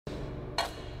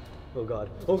Oh God.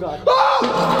 Oh God.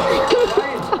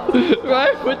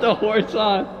 Right? Put the horse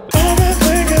on.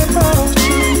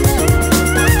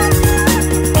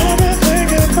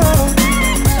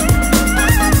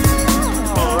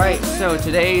 Alright, so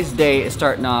today's day is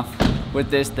starting off with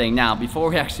this thing. Now, before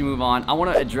we actually move on, I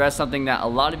want to address something that a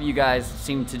lot of you guys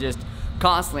seem to just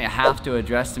constantly have to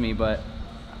address to me, but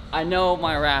I know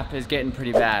my rap is getting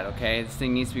pretty bad, okay? This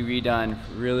thing needs to be redone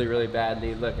really, really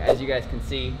badly. Look, as you guys can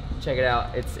see, check it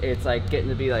out. It's like getting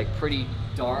to be like pretty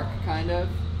dark, kind of.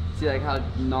 See like how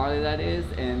gnarly that is?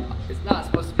 And it's not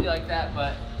supposed to be like that,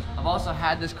 but I've also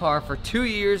had this car for 2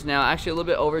 years now, actually a little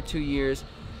bit over 2 years.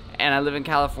 And I live in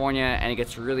California and it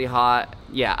gets really hot.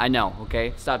 Yeah, I know,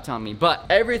 okay? Stop telling me. But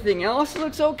everything else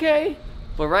looks okay.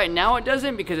 But right now it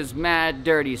doesn't because it's mad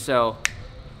dirty. So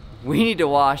we need to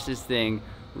wash this thing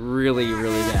really,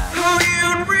 really bad.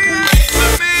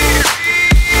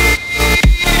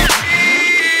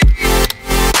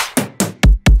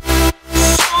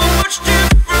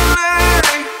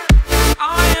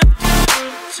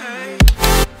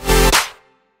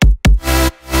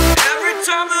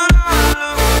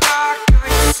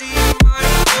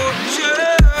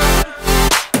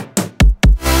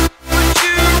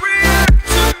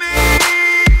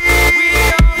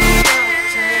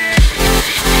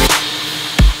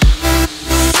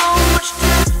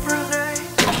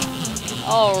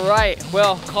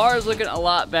 Well, car is looking a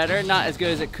lot better. Not as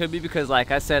good as it could be because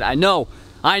like I said, I know,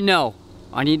 I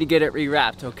need to get it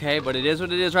rewrapped, okay? But it is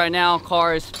what it is right now.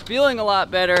 Car is feeling a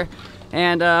lot better.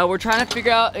 And we're trying to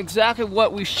figure out exactly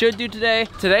what we should do today.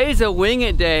 Today's a wing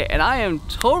it day and I am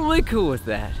totally cool with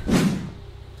that.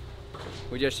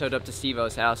 We just showed up to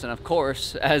Stevo's house and of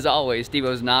course, as always,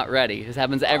 Stevo's not ready. This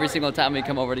happens every single time we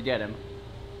come over to get him.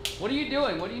 What are you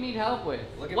doing? What do you need help with?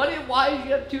 Why do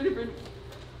you have two different...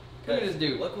 Look at this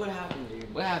dude. Look what happened,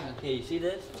 dude. What happened? Hey, you see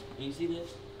this? You see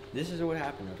this? This is what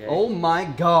happened, okay? Oh my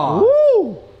God.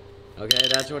 Woo! Okay,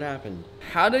 that's what happened.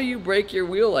 How do you break your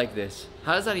wheel like this?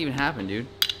 How does that even happen, dude?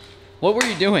 What were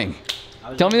you doing?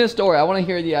 Tell me the story. I want to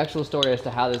hear the actual story as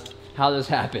to how this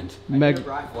happened. I did a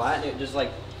dry flat and it just like,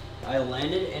 I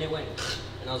landed and it went,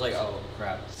 and I was like, oh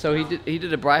crap. So he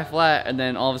did a bri flat and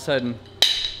then all of a sudden,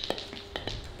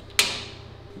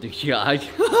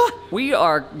 we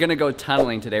are gonna go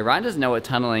tunneling today. Ryan doesn't know what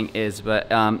tunneling is, but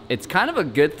it's kind of a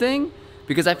good thing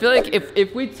because I feel like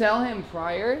if we tell him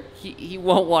prior, he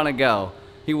won't want to go.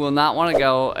 He will not want to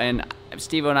go, and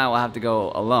Stevo and I will have to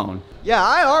go alone. Yeah,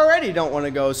 I already don't want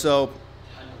to go, so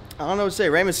I don't know what to say.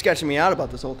 Raymond's sketching me out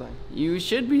about this whole thing. You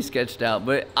should be sketched out,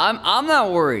 but I'm not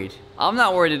worried. I'm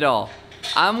not worried at all.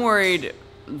 I'm worried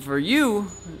for you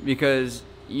because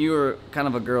you're kind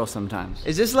of a girl sometimes.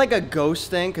 Is this like a ghost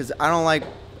thing? Cause I don't like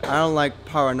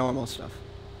paranormal stuff.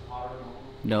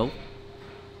 No.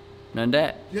 None of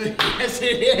that. Yes,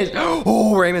 it is.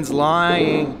 Oh, Raymond's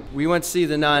lying. We went to see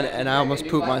the nun, and I almost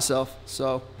pooped myself.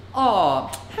 So. Oh,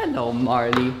 hello,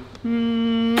 Marley.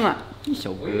 Mwah. You're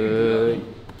so good.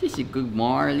 This is good,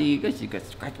 Marley. Guess you got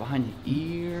scratched behind the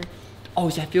ear. Oh,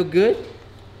 does that feel good?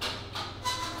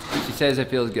 She says it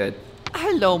feels good.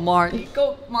 Hello, Marley.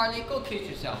 Marley, go kiss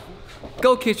yourself.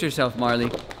 Go kiss yourself, Marley.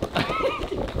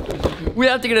 We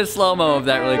have to get a slow-mo of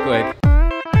that really quick.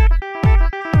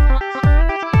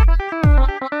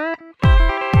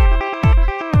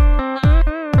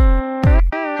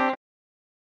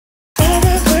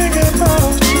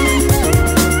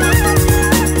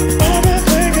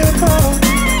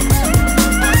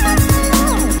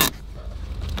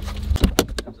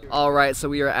 All right, so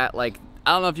we are at like,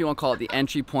 I don't know if you want to call it the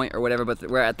entry point or whatever, but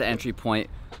we're at the entry point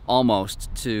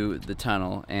almost to the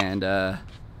tunnel, and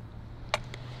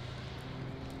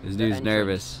this dude's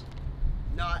nervous.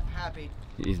 Not happy.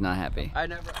 He's not happy. I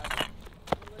never.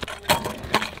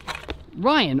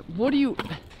 Ryan, what do you...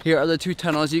 Here are the two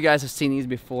tunnels. You guys have seen these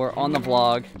before on the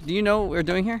vlog. Do you know what we're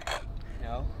doing here?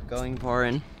 No, going far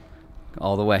in.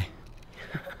 All the way.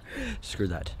 Screw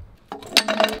that.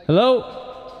 Hello?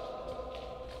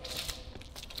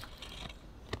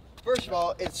 First of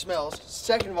all, it smells.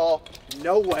 Second of all,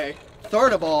 no way.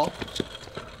 Third of all,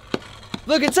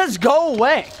 look, it says go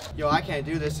away. Yo, I can't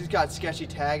do this. It's got sketchy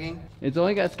tagging. It's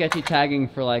only got sketchy tagging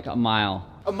for like a mile.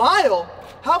 A mile?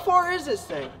 How far is this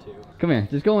thing? 2. Come here,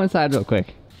 just go inside real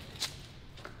quick.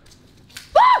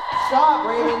 Stop,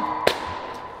 Raymond.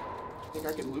 Think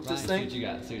I can loop this thing? See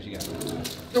what you got, see what you got.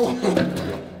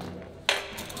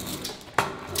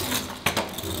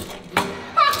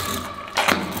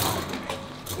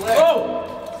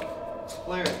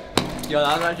 Flare. Yo,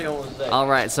 that was actually almost there. All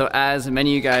right, so as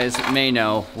many of you guys may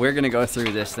know, we're gonna go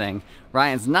through this thing.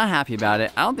 Ryan's not happy about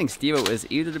it. I don't think Stevo is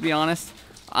either, to be honest.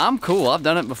 I'm cool. I've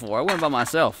done it before. I went by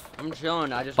myself. I'm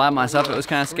chilling. I just By myself, it was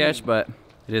kind of sketch, but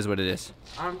it is what it is.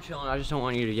 I'm chilling. I just don't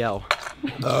want you to yell.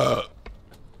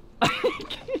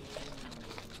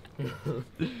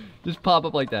 Just pop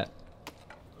up like that.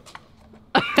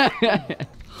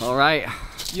 All right.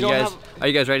 You guys, are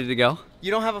you guys ready to go?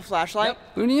 You don't have a flashlight? Yep.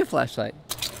 We need a flashlight.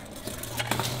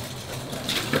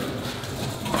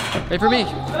 Wait for me.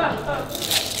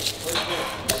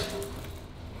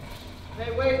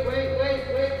 Hey, wait.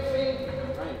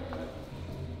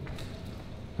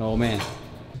 Oh man.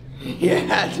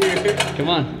 Yeah, dude. Come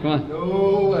on.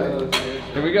 No way.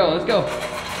 Here we go. Let's go.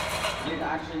 Dude,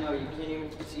 actually, no, you can't even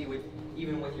see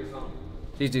even with your phone.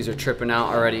 These dudes are tripping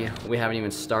out already. We haven't even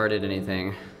started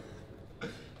anything.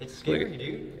 It's scary,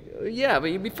 dude. Yeah, but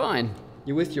you'll be fine.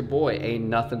 You're with your boy. Ain't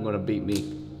nothing gonna beat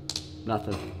me.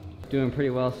 Nothing. Doing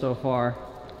pretty well so far.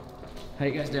 How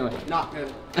you guys doing? Not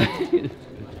good.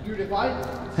 Dude, if I...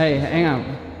 Hey, hang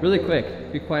on. Really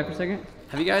quick. Be quiet for a second.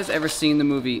 Have you guys ever seen the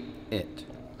movie It?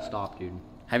 Stop, dude.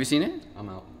 Have you seen it? I'm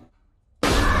out.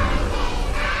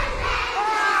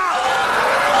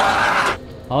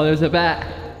 Oh, there's a bat.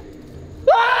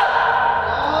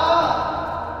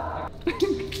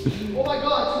 Oh my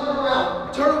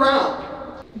God, turn around.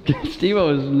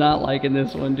 Stevo is not liking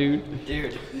this one, dude.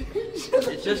 Dude,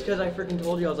 it's just because I freaking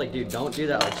told you. I was like, dude, don't do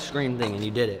that like scream thing, and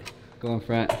you did it. Go in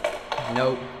front.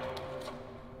 Nope.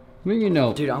 What do you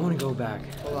know? Dude, I want to go back.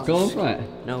 Go in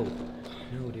front. No,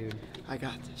 dude. I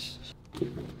got this.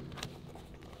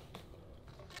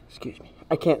 Excuse me.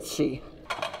 I can't see.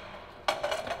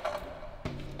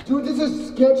 Dude, this is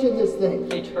sketch in this thing.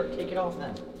 Hey, take it off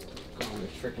then. Oh,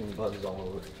 there's freaking bugs all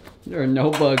over. There are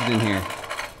no bugs in here.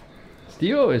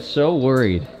 Stevo is so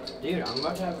worried. Dude, I'm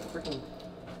about to have a freaking...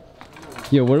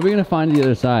 Yo, what are we gonna find on the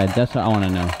other side? That's what I wanna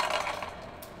know.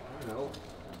 I don't know.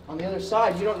 On the other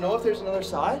side, you don't know if there's another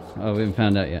side? Oh, we haven't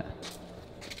found out yet.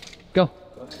 Go.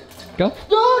 Go.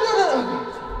 No.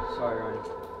 Sorry, Ryan.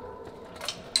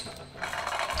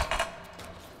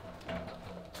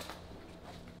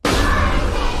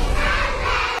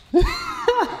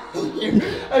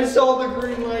 I saw the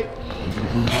green light.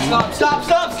 Stop.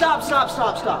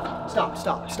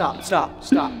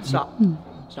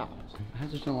 I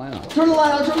just don't lie on. Turn the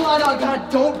light on. God,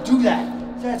 don't do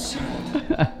that. That's...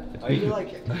 Are you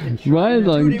like... Ryan's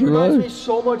on Dude, it reminds me drugs.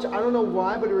 so much, I don't know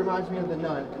why, but it reminds me of the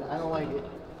nun, and I don't like it.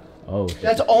 Oh, shit.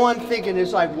 That's all I'm thinking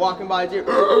is like walking by there,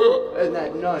 and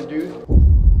that nun, dude.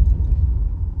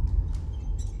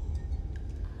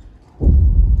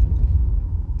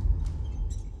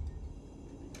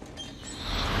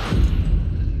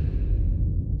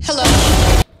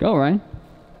 Go, Ryan.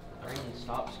 Ryan,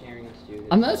 stop scaring us, dude.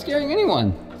 I'm not scaring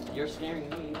anyone. You're scaring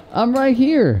me. I'm right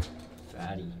here.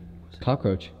 Fatty.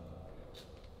 Cockroach.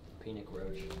 Peanut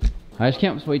roach. I just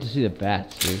can't wait to see the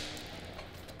bats, dude.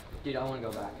 Dude, I want to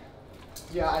go back.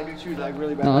 Yeah, I do too, like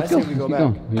really bad. No, let's go. I think we go Keep back.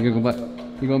 going. You gonna go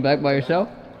back? You going back by yourself?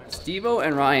 Stevo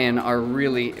and Ryan are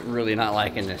really not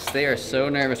liking this. They are so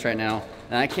nervous right now,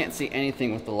 and I can't see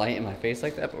anything with the light in my face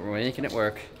like that, but we're making it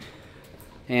work.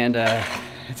 And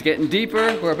it's getting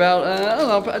deeper. We're about, I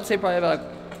don't know, I'd say probably about a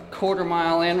quarter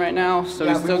mile in right now. So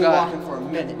Yeah, we still we've been got, walking for a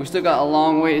minute. we still got a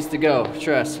long ways to go.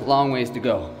 Trust, long ways to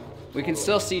go. We can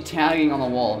still see tagging on the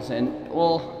walls, and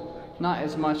well, not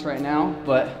as much right now,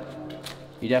 but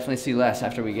you definitely see less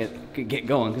after we get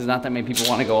going, because not that many people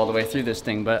want to go all the way through this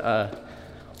thing, but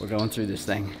we're going through this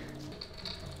thing.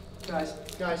 Guys.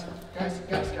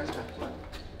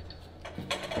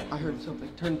 I heard something.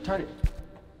 Turn it.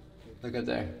 Look up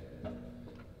there.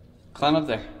 Climb up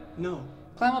there. No.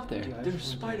 Climb up there. There's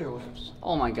spider webs.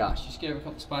 Oh my gosh, you scared of a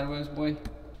couple spider webs, boy?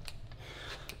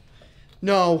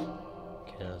 No.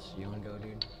 Yes, you want to go,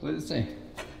 dude? What does it say?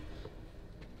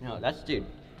 No, that's, dude.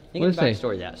 Think What of does it the say?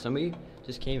 backstory of that. Somebody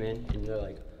just came in and they're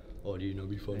like, oh, do you know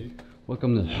be funny?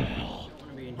 Welcome to...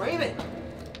 Raymond.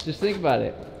 Just think about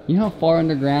it. You know how far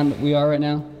underground we are right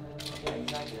now? Yeah,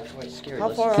 exactly. That's why it's scary. How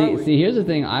Listen. far are we? See, here's the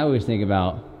thing I always think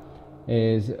about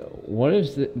is what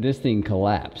if this thing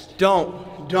collapsed? Don't.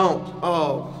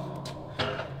 Oh.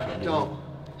 Don't.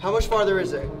 How much farther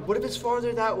is it? What if it's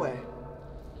farther that way?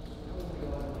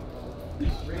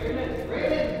 Raymond!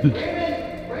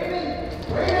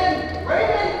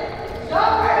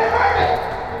 Stop,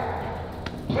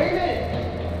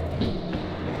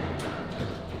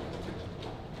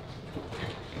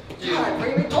 God,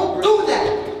 Raymond, don't do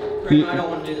that! Raymond, I don't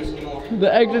want to do this anymore.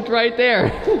 The exit's right there.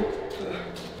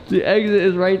 The exit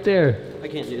is right there. I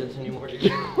can't do this anymore,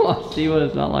 dude. Oh, Stevo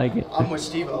does not like it. I'm with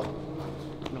Stevo.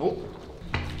 Nope.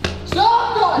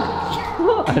 Stop!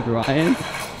 God, Ryan.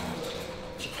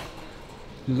 Just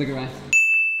look at Ryan.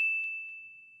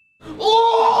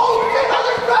 Oh!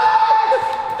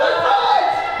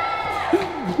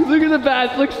 the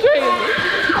bats. Look straight.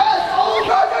 Oh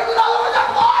God, there's another one that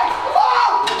flies!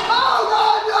 Oh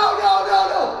God,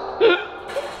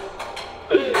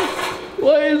 no.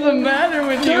 What is the matter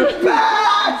with you? There's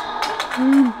bats!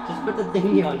 Just put the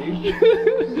thingy on,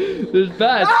 dude. There's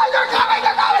bats. Ah, they're coming!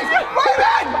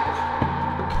 Raymond!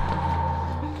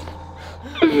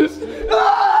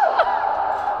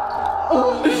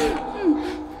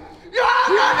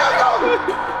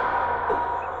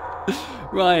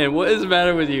 Ryan, what is the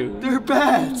matter with you? They're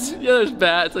bats! Yeah, there's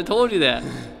bats. I told you that.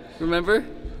 Remember?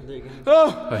 There you go.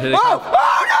 Oh! Here they come.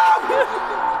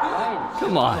 Oh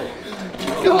Come on.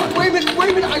 no! Raymond,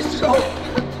 I so.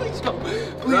 Please don't. Please,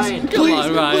 Ryan. Come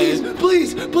on, Ryan.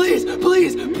 Please.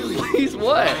 Please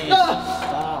what?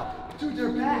 Stop. Dude, they're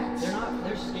bats.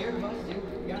 They're scared of us, dude. You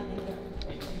gotta think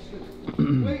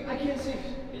that. Wait, I can't see.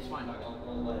 It's fine, dog.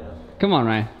 I'll let it out. Come on,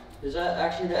 Ryan. Is that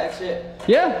actually the exit?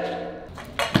 Yeah.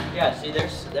 Yeah, see,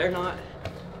 they're not.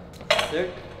 They're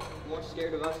more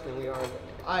scared of us than we are.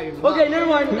 I am Okay, not. never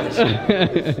mind.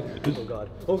 Oh God.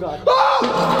 Oh God.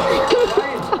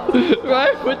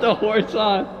 Ryan, put the horse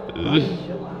on.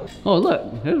 Oh,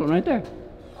 look. There's one right there.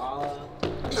 I'll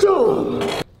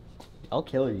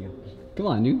kill you. Come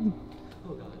on, dude.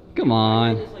 Oh God. Come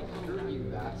on. Just like come through you,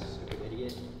 bats, stupid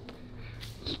idiot.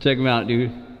 Check him out,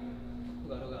 dude. Oh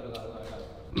God.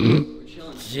 We're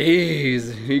chilling.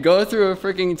 Jeez. You go through a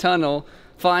freaking tunnel,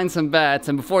 find some bats,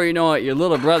 and before you know it, your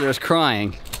little brother is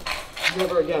crying.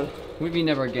 Never again. What do you mean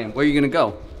never again? Where are you gonna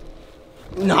go?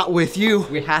 Not with you.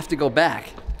 We have to go back.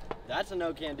 That's a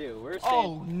no can do. We're staying.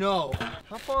 Oh no.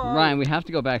 How far are Ryan, we have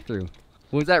to go back through.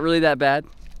 Was that really that bad?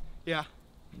 Yeah.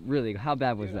 Really? How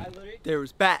bad was that? There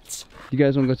was bats. You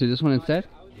guys want to go through this one instead?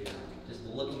 Just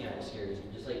looking at it scares you.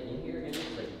 Just like in here, it's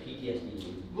like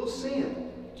PTSD. We'll see him.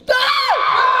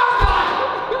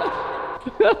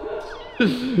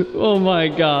 Oh my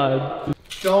God.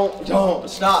 Don't.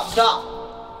 Stop.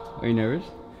 Are you nervous?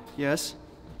 Yes.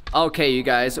 Okay, you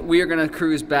guys, we are gonna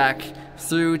cruise back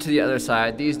through to the other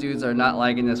side. These dudes are not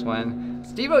liking this one.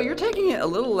 Stevo, you're taking it a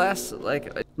little less,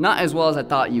 like, not as well as I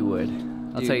thought you would.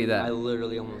 I'll tell you that. I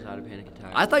literally almost had a panic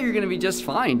attack. I thought you were gonna be just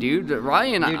fine, dude.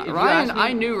 Ryan, Dude, if you asked me-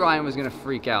 I knew Ryan was gonna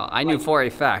freak out. I knew for a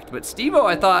fact. But Stevo,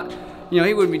 I thought, you know,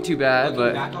 he wouldn't be too bad. Looking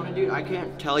But back on it, dude, I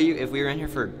can't tell you if we were in here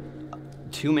for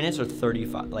 2 minutes or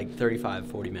 35,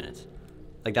 40 minutes.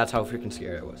 Like that's how freaking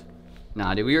scary it was.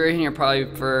 nah, dude, we were in here probably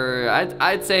for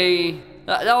I'd say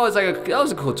that was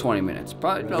a cool 20 minutes.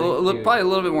 Probably probably a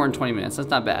little bit more than 20 minutes. That's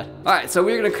not bad. All right, so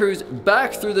we're gonna cruise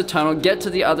back through the tunnel, get to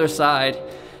the other side,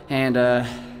 and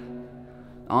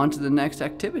on to the next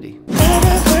activity.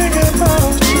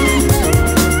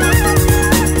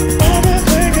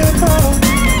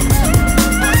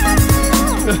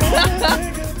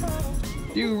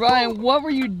 Dude, Ryan, what were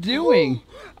you doing?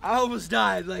 I almost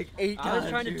died like 8 times. I was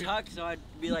trying to dude. tuck so I'd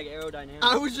be like aerodynamic.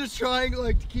 I was just trying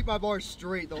like to keep my bar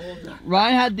straight the whole time.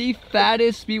 Ryan had the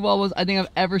fattest speed wobbles I think I've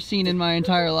ever seen in my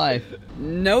entire life.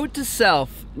 Note to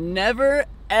self, never,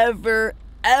 ever,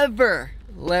 ever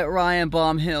let Ryan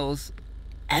bomb hills,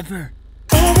 ever.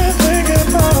 All I think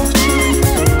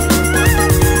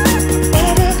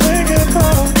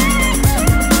about